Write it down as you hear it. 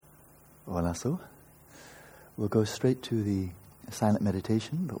Voilà, so we'll go straight to the silent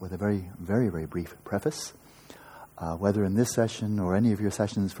meditation, but with a very, very, very brief preface. Whether in this session or any of your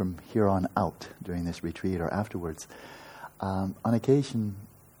sessions from here on out during this retreat or afterwards, on occasion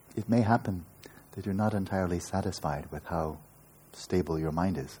it may happen that you're not entirely satisfied with how stable your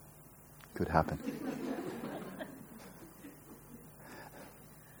mind is. Could happen.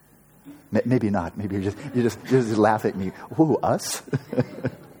 Maybe not. Maybe you just laugh at me. Who, us?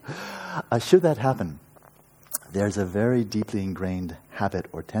 Should that happen, there's a very deeply ingrained habit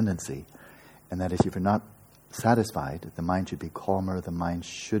or tendency, and that is if you're not satisfied, the mind should be calmer, the mind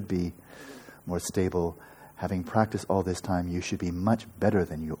should be more stable. Having practiced all this time, you should be much better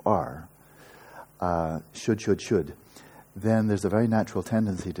than you are. Should. Then there's a very natural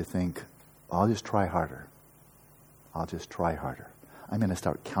tendency to think, I'll just try harder. I'm going to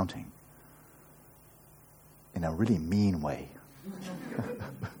start counting in a really mean way.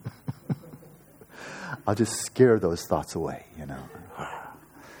 I'll just scare those thoughts away,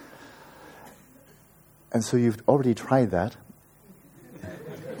 And so you've already tried that.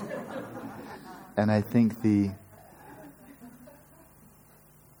 And I think the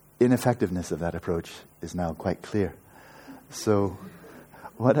ineffectiveness of that approach is now quite clear. So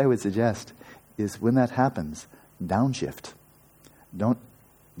what I would suggest is when that happens, downshift. Don't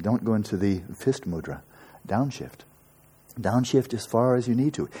go into the fist mudra. Downshift. Downshift as far as you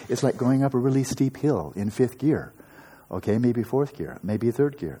need to. It's like going up a really steep hill in 5th gear. Okay, maybe 4th gear, maybe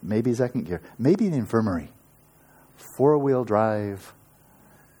 3rd gear, maybe 2nd gear, maybe the infirmary. 4-wheel drive,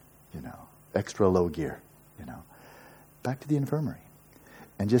 extra low gear, Back to the infirmary.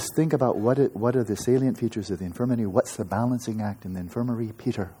 And just think about what are the salient features of the infirmary. What's the balancing act in the infirmary?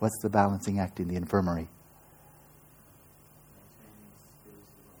 Peter, what's the balancing act in the infirmary?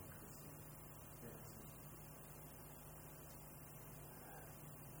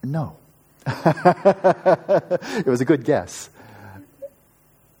 No. It was a good guess.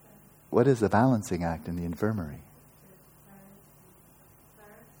 What is the balancing act in the infirmary?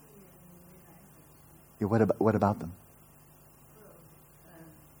 Yeah, what about them?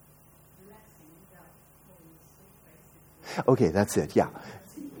 Okay, that's it. Yeah.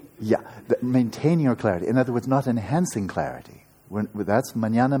 Maintaining your clarity. In other words, not enhancing clarity. That's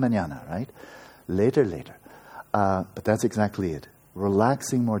mañana, right? Later. But that's exactly it.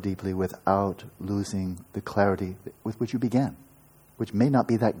 Relaxing more deeply without losing the clarity with which you began, which may not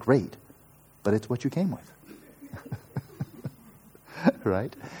be that great, but it's what you came with.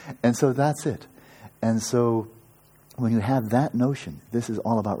 Right? And so that's it. And so when you have that notion, this is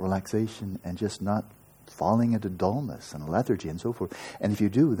all about relaxation and just not falling into dullness and lethargy and so forth. And if you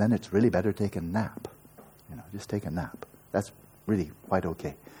do, then it's really better take a nap. Just take a nap. That's really quite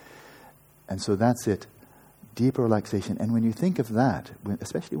okay. And so that's it. Deeper relaxation. And when you think of that,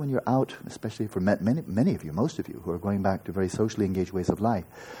 especially when you're out, especially for many of you, most of you who are going back to very socially engaged ways of life,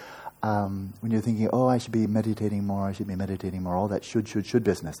 when you're thinking, I should be meditating more, all that should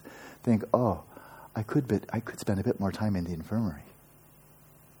business, think, I could spend a bit more time in the infirmary.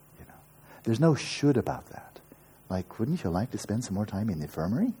 There's no should about that. Like, wouldn't you like to spend some more time in the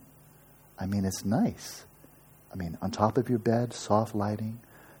infirmary? I mean, it's nice. On top of your bed, soft lighting,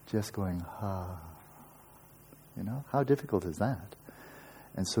 just going, how difficult is that?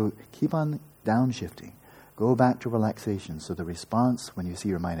 And so keep on downshifting. Go back to relaxation. So the response when you see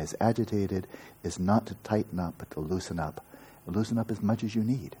your mind is agitated is not to tighten up, but to loosen up. Loosen up as much as you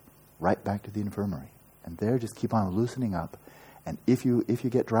need. Right back to the infirmary. And there, just keep on loosening up. And if you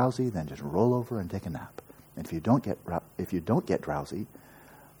get drowsy, then just roll over and take a nap. And if you don't get drowsy,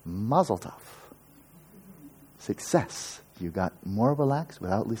 mazel tov. Success. You got more relaxed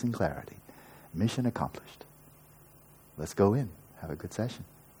without losing clarity. Mission accomplished. Let's go in. Have a good session.